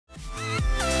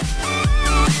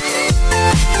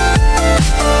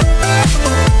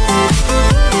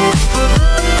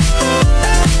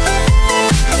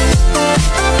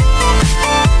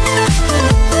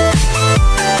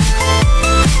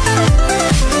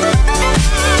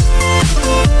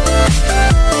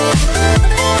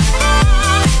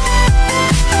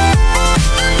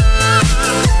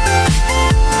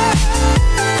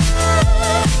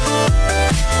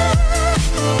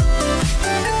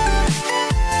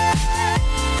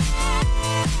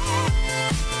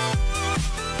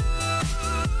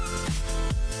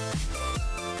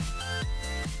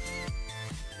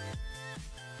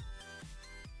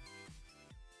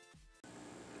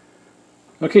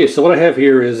Okay, so what I have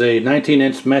here is a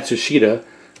 19-inch Matsushita,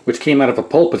 which came out of a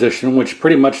pole position, which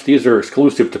pretty much these are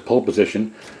exclusive to pole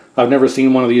position. I've never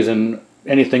seen one of these in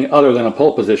anything other than a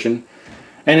pole position.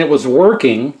 And it was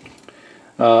working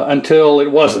until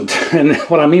it wasn't. And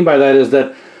what I mean by that is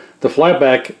that the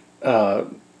flyback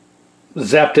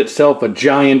zapped itself a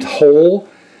giant hole,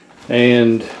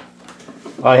 and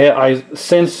I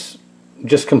since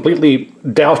just completely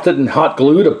doused it in hot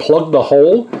glue to plug the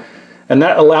hole, and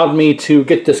that allowed me to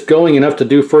get this going enough to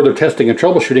do further testing and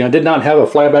troubleshooting. I did not have a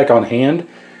flyback on hand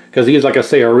because these, like I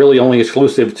say, are really only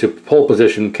exclusive to pole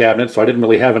position cabinets, so I didn't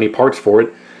really have any parts for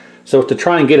it. So to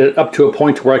try and get it up to a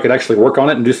point where I could actually work on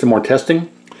it and do some more testing,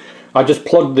 I just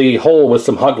plugged the hole with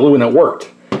some hot glue and it worked,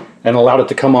 and allowed it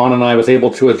to come on, and I was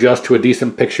able to adjust to a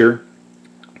decent picture,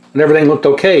 and everything looked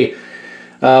okay.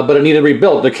 But it needed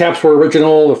rebuilt. The caps were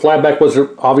original, the flyback was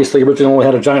obviously original, it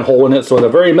had a giant hole in it, so at the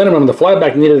very minimum the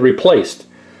flyback needed replaced.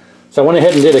 So I went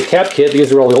ahead and did a cap kit.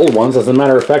 These are all the old ones. As a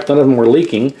matter of fact, none of them were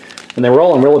leaking, and they were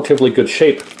all in relatively good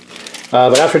shape.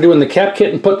 But after doing the cap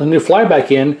kit and putting the new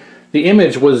flyback in, the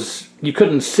image was, you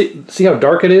couldn't see how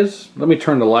dark it is? Let me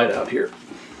turn the light out here.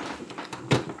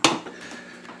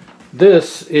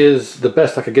 This is the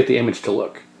best I could get the image to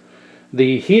look.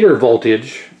 The heater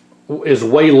voltage is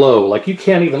way low. Like you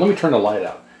can't even, let me turn the light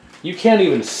out. You can't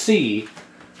even see.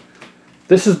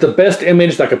 This is the best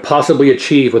image that I could possibly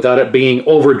achieve without it being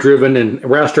overdriven and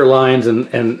raster lines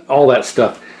and all that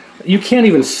stuff. You can't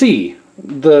even see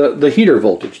the heater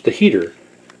voltage, the heater.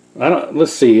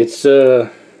 Let's see, it's,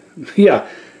 yeah.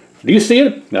 Do you see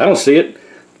it? I don't see it.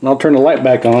 And I'll turn the light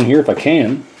back on here if I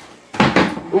can.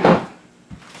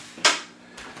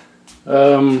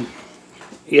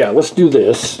 Yeah, let's do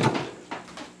this.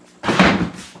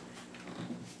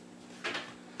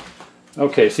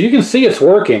 Okay, so you can see it's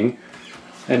working,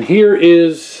 and here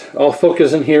is, I'll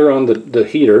focus in here on the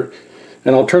heater,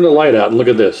 and I'll turn the light out and look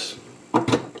at this.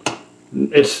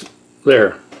 It's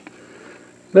there.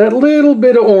 That little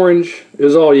bit of orange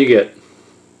is all you get.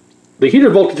 The heater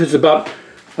voltage is about,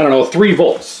 I don't know, 3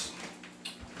 volts.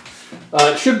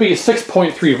 It should be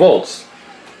 6.3 volts,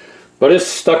 but it's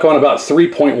stuck on about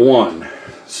 3.1.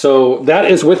 So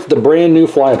that is with the brand new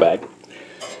flyback.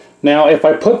 Now if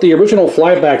I put the original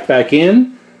flyback back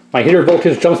in, my heater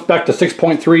voltage jumps back to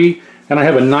 6.3 and I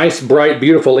have a nice, bright,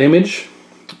 beautiful image.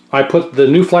 I put the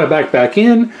new flyback back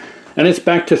in and it's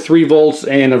back to 3 volts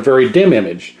and a very dim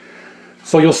image.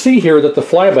 So you'll see here that the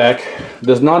flyback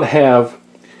does not have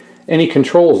any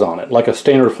controls on it like a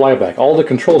standard flyback. All the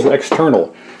controls are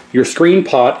external. Your screen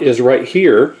pot is right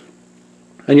here,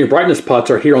 and your brightness pots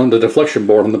are here on the deflection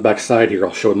board on the back side here.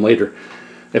 I'll show them later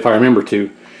if I remember to.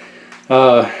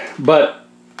 But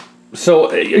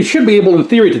so you should be able in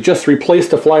theory to just replace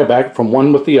the flyback from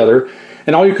one with the other,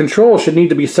 and all your controls should need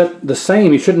to be set the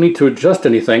same. You shouldn't need to adjust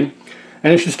anything,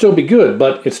 and it should still be good,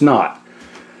 but it's not.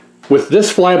 With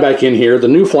this flyback in here, the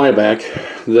new flyback,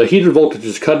 the heater voltage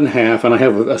is cut in half, and I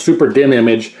have a super dim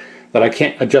image that I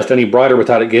can't adjust any brighter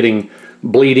without it getting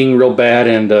bleeding real bad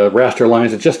and raster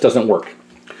lines. It just doesn't work.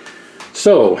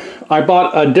 So I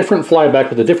bought a different flyback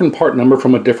with a different part number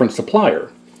from a different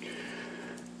supplier.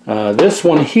 This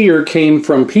one here came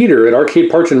from Peter at Arcade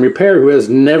Parts and Repair, who has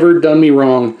never done me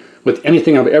wrong with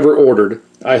anything I've ever ordered.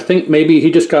 I think maybe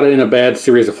he just got it in a bad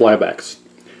series of flybacks.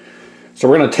 So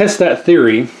we're going to test that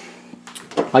theory.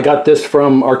 I got this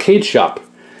from Arcade Shop,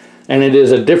 and it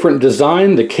is a different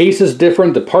design. The case is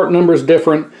different, the part number is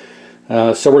different.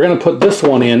 So we're going to put this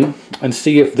one in and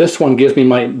see if this one gives me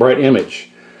my bright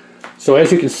image. So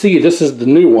as you can see, this is the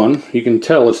new one. You can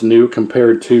tell it's new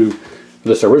compared to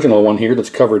this original one here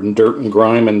that's covered in dirt and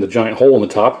grime and the giant hole in the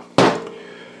top.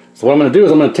 So what I'm going to do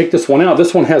is I'm going to take this one out.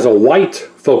 This one has a white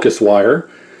focus wire.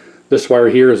 This wire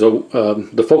here is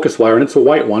the focus wire, and it's a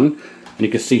white one. And you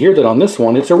can see here that on this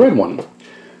one it's a red one.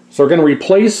 So we're going to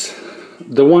replace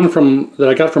the one that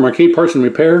I got from Arcade Parts and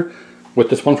Repair with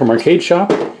this one from Arcade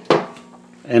Shop.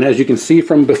 And as you can see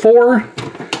from before,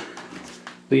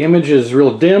 the image is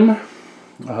real dim.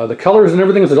 The colors and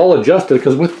everything is all adjusted,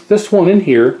 because with this one in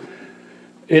here,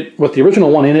 with the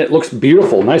original one in it, looks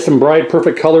beautiful, nice and bright,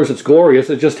 perfect colors, it's glorious.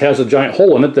 It just has a giant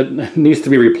hole in it that needs to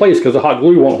be replaced because the hot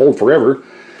glue won't hold forever.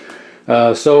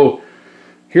 So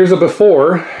here's a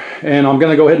before, and I'm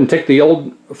going to go ahead and take the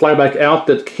old flyback out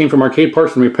that came from Arcade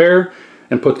Parts and Repair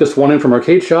and put this one in from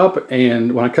Arcade Shop,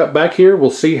 and when I cut back here, we'll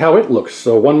see how it looks.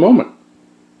 So one moment.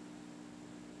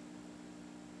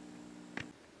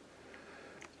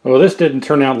 Well, this didn't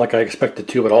turn out like I expected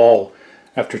to at all.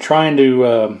 After trying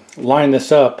to line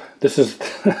this up, this is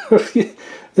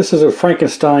this is a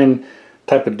Frankenstein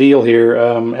type of deal here.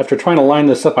 After trying to line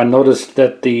this up, I noticed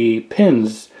that the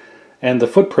pins and the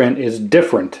footprint is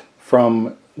different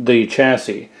from the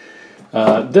chassis.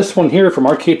 This one here from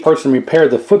Arcade Parts and Repair,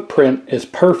 the footprint is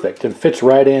perfect. It fits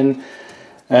right in,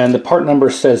 and the part number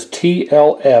says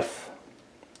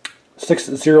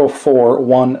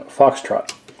TLF6041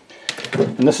 Foxtrot.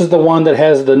 And this is the one that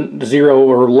has the 0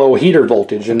 or low heater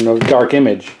voltage and the dark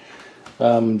image.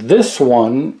 This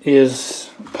one is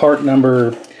part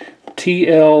number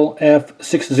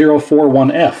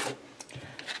TLF6041F.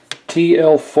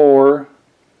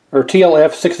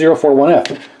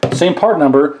 TLF6041F. Same part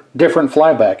number, different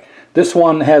flyback. This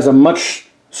one has a much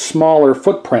smaller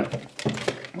footprint.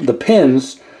 The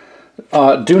pins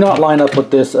do not line up with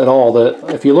this at all.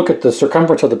 If you look at the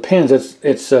circumference of the pins,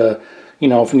 it's you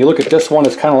know, when you look at this one,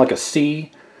 it's kind of like a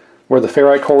C where the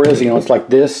ferrite core is. You know, it's like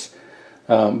this.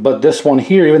 But this one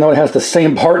here, even though it has the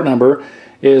same part number,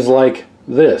 is like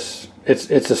this. It's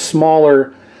a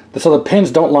smaller. So the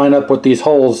pins don't line up with these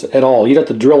holes at all. You'd have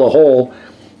to drill a hole.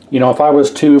 You know, if I was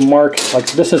to mark,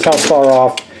 like this is how far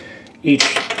off each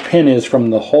pin is from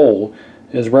the hole,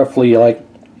 is roughly like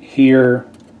here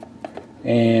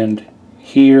and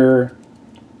here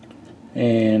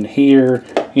and here,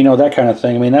 you know, that kind of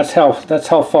thing. I mean, that's how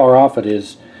far off it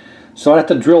is. So I have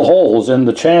to drill holes in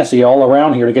the chassis all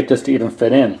around here to get this to even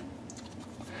fit in.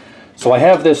 So I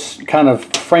have this kind of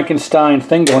Frankenstein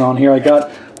thing going on here. I got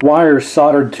wires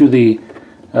soldered to the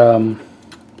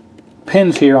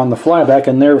pins here on the flyback,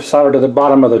 and they're soldered to the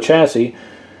bottom of the chassis.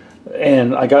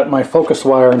 And I got my focus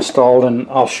wire installed, and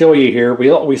I'll show you here.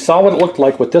 We saw what it looked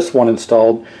like with this one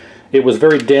installed. It was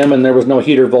very dim and there was no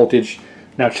heater voltage.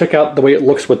 Now check out the way it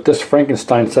looks with this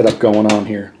Frankenstein setup going on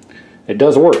here. It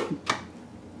does work.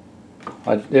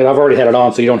 I've already had it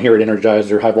on, so you don't hear it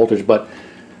energized or high voltage, but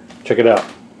check it out.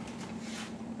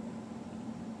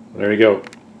 There you go.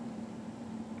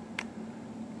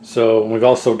 So we've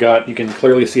also got, you can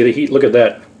clearly see the heat. Look at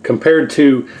that. Compared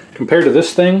to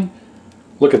this thing,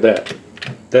 look at that.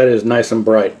 That is nice and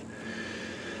bright.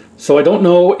 So I don't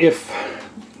know if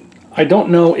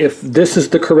this is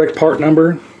the correct part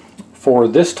number for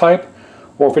this type,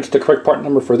 or if it's the correct part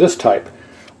number for this type.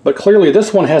 But clearly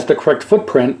this one has the correct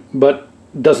footprint, but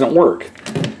doesn't work.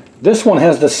 This one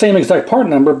has the same exact part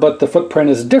number, but the footprint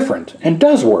is different and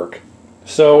does work.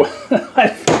 So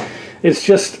it's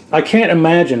just, I can't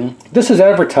imagine. This is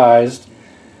advertised,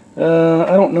 I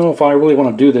don't know if I really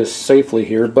want to do this safely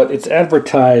here, but it's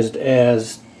advertised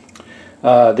as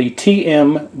the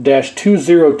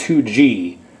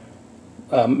TM-202G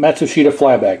Matsushita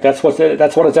Flyback. That's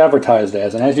what it's advertised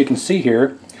as. And as you can see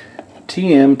here,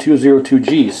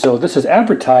 TM-202G. So this is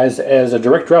advertised as a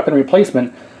direct drop-in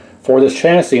replacement for this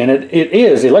chassis, and it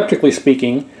is electrically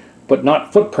speaking, but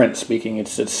not footprint speaking.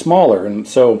 It's smaller, and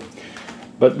so,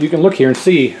 but you can look here and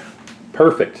see,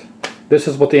 perfect. This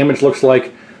is what the image looks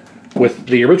like with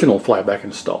the original flyback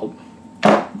installed,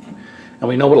 and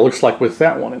we know what it looks like with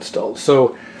that one installed.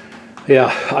 So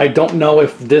yeah, I don't know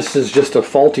if this is just a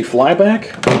faulty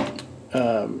flyback.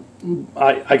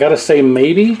 I gotta say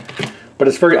maybe, but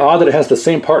it's very odd that it has the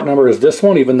same part number as this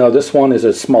one, even though this one is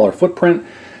a smaller footprint.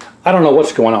 I don't know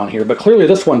what's going on here, but clearly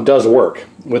this one does work.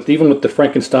 Even with the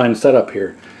Frankenstein setup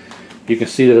here, you can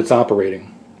see that it's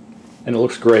operating, and it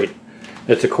looks great.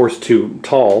 It's of course too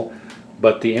tall,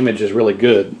 but the image is really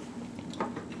good.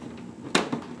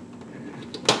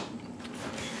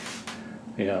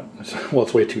 Yeah, well,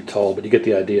 it's way too tall, but you get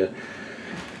the idea.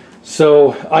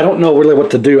 So I don't know really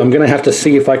what to do. I'm going to have to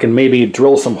see if I can maybe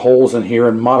drill some holes in here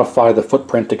and modify the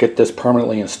footprint to get this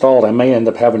permanently installed. I may end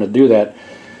up having to do that.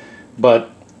 But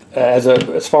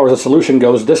as far as the solution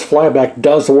goes, this flyback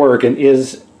does work and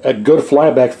is a good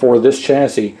flyback for this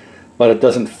chassis, but it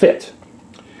doesn't fit.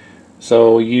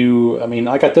 So I mean,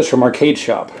 I got this from Arcade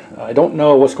Shop. I don't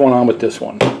know what's going on with this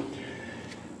one.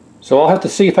 So I'll have to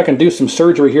see if I can do some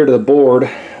surgery here to the board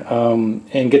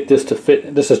and get this to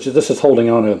fit. This is holding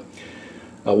on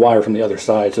a wire from the other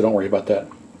side, so don't worry about that.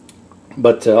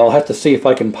 But I'll have to see if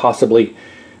I can possibly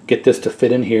get this to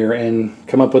fit in here and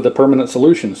come up with a permanent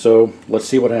solution. So let's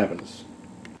see what happens.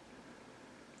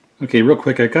 Okay, real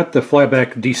quick, I got the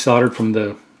flyback desoldered from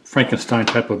the Frankenstein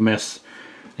type of mess,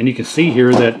 and you can see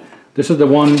here that this is the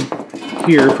one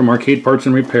here from Arcade Parts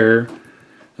and Repair,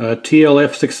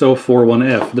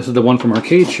 TLF6041F. This is the one from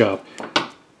Arcade Shop,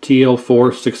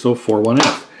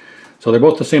 TL46041F. So they're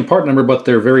both the same part number, but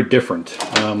they're very different.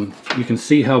 You can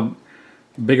see how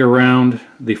big around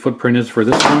the footprint is for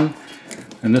this one,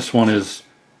 and this one is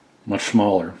much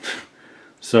smaller.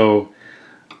 So,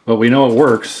 but we know it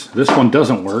works. This one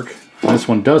doesn't work, and this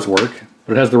one does work,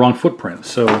 but it has the wrong footprint.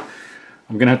 So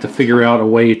I'm gonna have to figure out a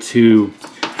way to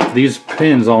these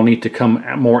pins all need to come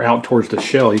more out towards the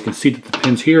shell. You can see that the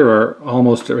pins here are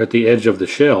almost at the edge of the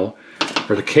shell,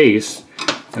 or the case,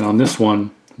 and on this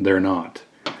one, they're not.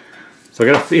 So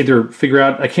I got to either figure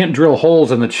out, I can't drill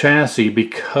holes in the chassis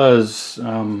because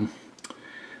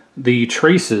the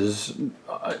traces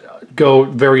go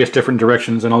various different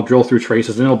directions, and I'll drill through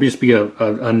traces and it'll just be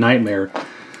a nightmare.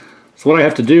 So what I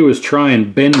have to do is try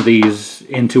and bend these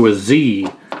into a Z,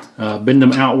 bend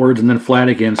them outwards and then flat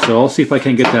again. So I'll see if I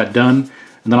can get that done,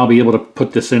 and then I'll be able to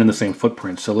put this in the same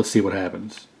footprint. So let's see what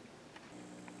happens.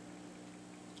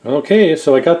 Okay,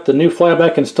 so I got the new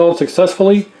flyback installed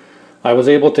successfully. I was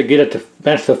able to get it to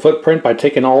match the footprint by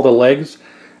taking all the legs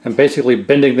and basically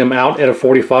bending them out at a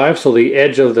 45, so the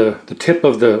edge of the tip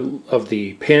of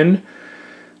the pin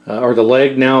or the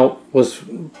leg now was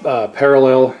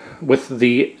parallel with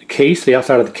the case, the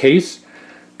outside of the case,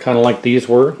 kind of like these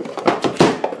were.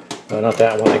 Not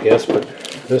that one, I guess, but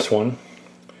this one.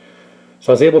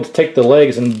 So I was able to take the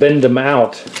legs and bend them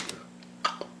out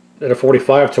at a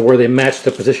 45 to where they match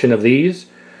the position of these.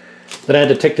 Then I had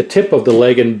to take the tip of the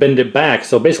leg and bend it back.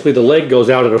 So basically the leg goes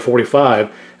out at a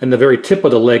 45 and the very tip of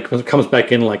the leg comes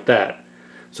back in like that.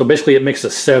 So basically it makes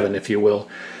a 7, if you will.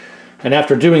 And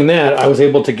after doing that, I was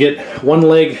able to get one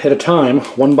leg at a time,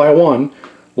 one by one,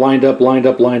 lined up, lined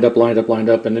up, lined up, lined up, lined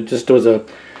up. And it just was a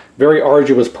very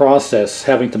arduous process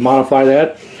having to modify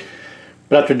that.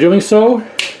 But after doing so,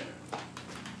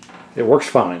 it works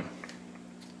fine.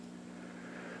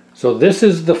 So this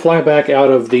is the flyback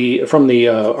out of from the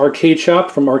arcade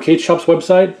shop, from Arcade Shop's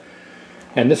website,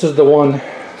 and this is the one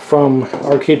from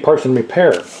Arcade Parts and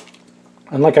Repair.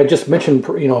 And like I just mentioned,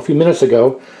 a few minutes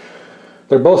ago,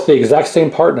 they're both the exact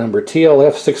same part number,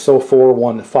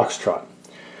 TLF6041 Foxtrot.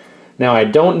 Now I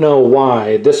don't know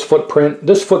why this footprint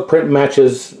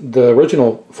matches the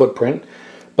original footprint,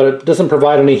 but it doesn't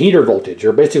provide any heater voltage,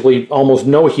 or basically almost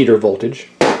no heater voltage.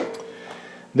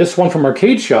 This one from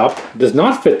Arcade Shop does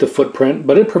not fit the footprint,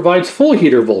 but it provides full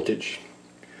heater voltage.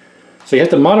 So you have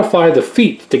to modify the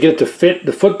feet to get it to fit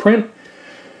the footprint,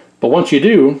 but once you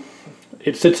do,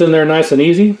 it sits in there nice and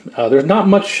easy. There's not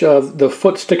much of the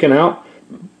foot sticking out,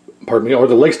 pardon me, or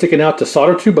the leg sticking out to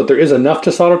solder to, but there is enough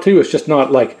to solder to. It's just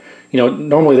not like,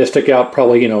 normally they stick out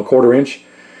probably, a quarter inch.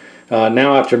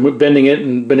 Now after bending it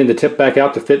and bending the tip back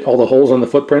out to fit all the holes on the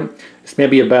footprint, it's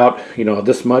maybe about,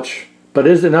 this much. But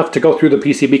it is enough to go through the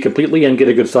PCB completely and get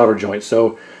a good solder joint.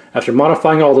 So after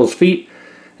modifying all those feet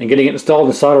and getting it installed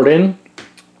and soldered in,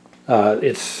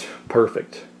 it's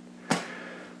perfect.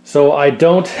 So I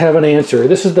don't have an answer.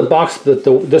 This is the box that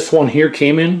this one here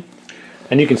came in.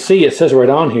 And you can see it says right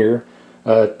on here,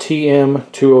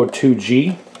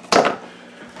 TM-202G.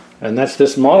 And that's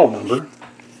this model number.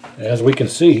 As we can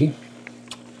see,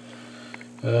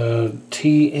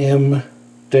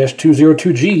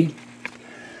 TM-202G.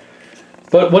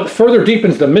 But what further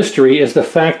deepens the mystery is the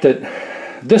fact that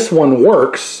this one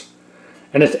works,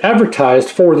 and it's advertised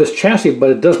for this chassis, but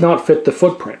it does not fit the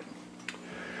footprint.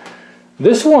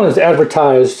 This one is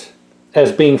advertised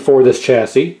as being for this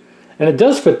chassis, and it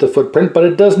does fit the footprint, but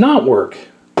it does not work.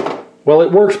 Well,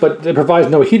 it works, but it provides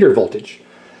no heater voltage.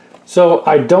 So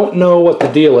I don't know what the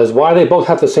deal is, why they both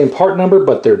have the same part number,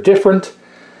 but they're different.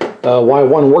 Why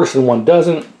one works and one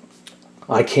doesn't,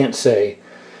 I can't say.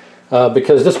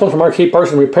 Because this one from Arcade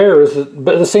Parts and Repair is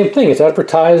the same thing. It's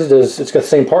advertised as, it's got the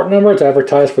same part number, it's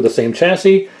advertised for the same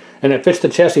chassis, and it fits the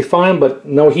chassis fine, but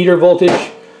no heater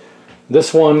voltage.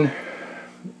 This one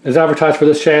is advertised for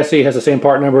this chassis, has the same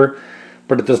part number,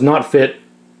 but it does not fit,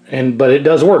 but it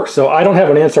does work. So I don't have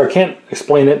an answer, I can't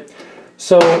explain it.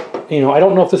 So, I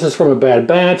don't know if this is from a bad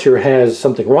batch or has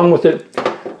something wrong with it.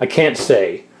 I can't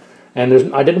say.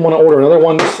 And I didn't want to order another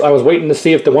one. I was waiting to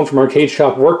see if the one from Arcade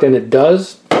Shop worked, and it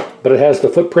does. But it has the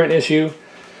footprint issue.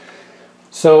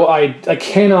 So I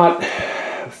cannot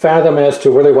fathom as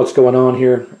to really what's going on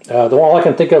here. All I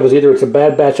can think of is either it's a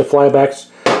bad batch of flybacks,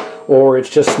 or it's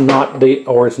just not the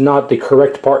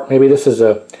correct part. Maybe this is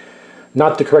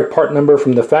not the correct part number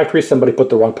from the factory. Somebody put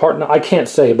the wrong part. I can't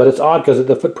say, but it's odd because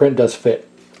the footprint does fit.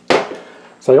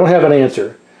 So I don't have an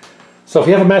answer. So if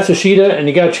you have a Matsushita and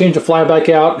you got to change the flyback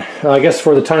out, I guess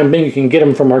for the time being you can get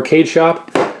them from Arcade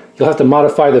Shop. You'll have to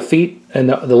modify the feet and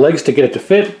the legs to get it to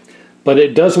fit, but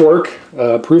it does work.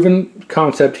 Proven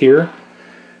concept here,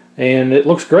 and it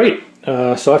looks great.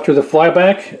 So after the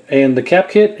flyback and the cap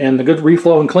kit and the good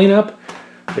reflow and cleanup,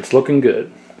 it's looking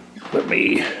good. Let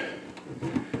me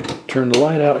turn the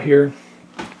light out here,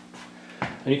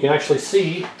 and you can actually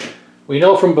see, we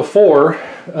know from before,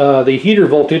 the heater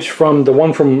voltage from the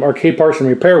one from Arcade Parts and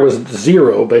Repair was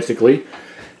 0 basically,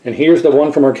 and here's the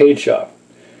one from Arcade Shop.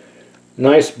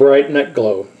 Nice bright net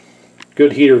glow.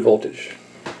 Good heater voltage.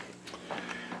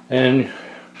 and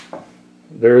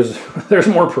there's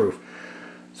more proof.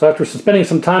 So after spending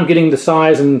some time getting the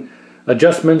size and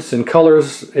adjustments and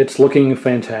colors, it's looking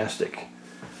fantastic.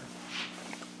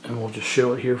 And we'll just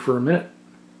show it here for a minute,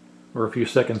 or a few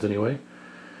seconds anyway.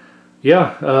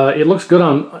 Yeah, it looks good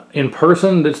in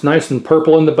person. It's nice and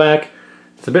purple in the back.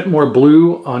 It's a bit more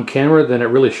blue on camera than it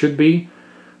really should be.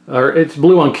 Or it's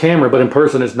blue on camera, but in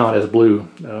person it's not as blue.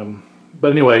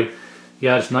 But anyway,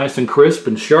 yeah, it's nice and crisp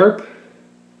and sharp.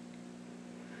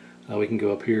 We can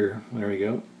go up here. There we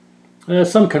go.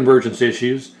 Some convergence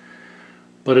issues,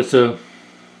 but it's a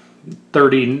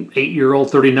 38-year-old,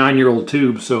 39-year-old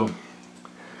tube, so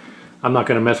I'm not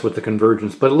going to mess with the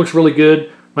convergence. But it looks really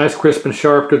good. Nice, crisp and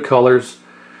sharp, good colors.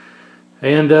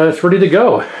 And it's ready to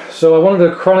go. So I wanted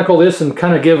to chronicle this and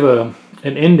kind of give an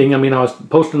ending. I mean, I was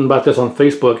posting about this on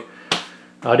Facebook.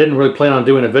 I didn't really plan on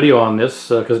doing a video on this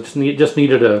because it just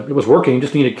needed it was working,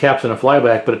 just needed caps and a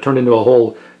flyback, but it turned into a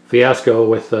whole fiasco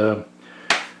with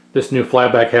this new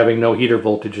flyback having no heater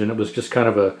voltage, and it was just kind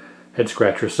of a head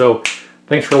scratcher. So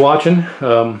thanks for watching.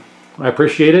 I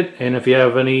appreciate it, and if you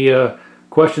have any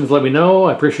questions, let me know.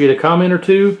 I appreciate a comment or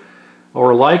two,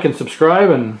 or like and subscribe,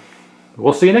 and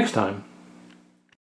we'll see you next time.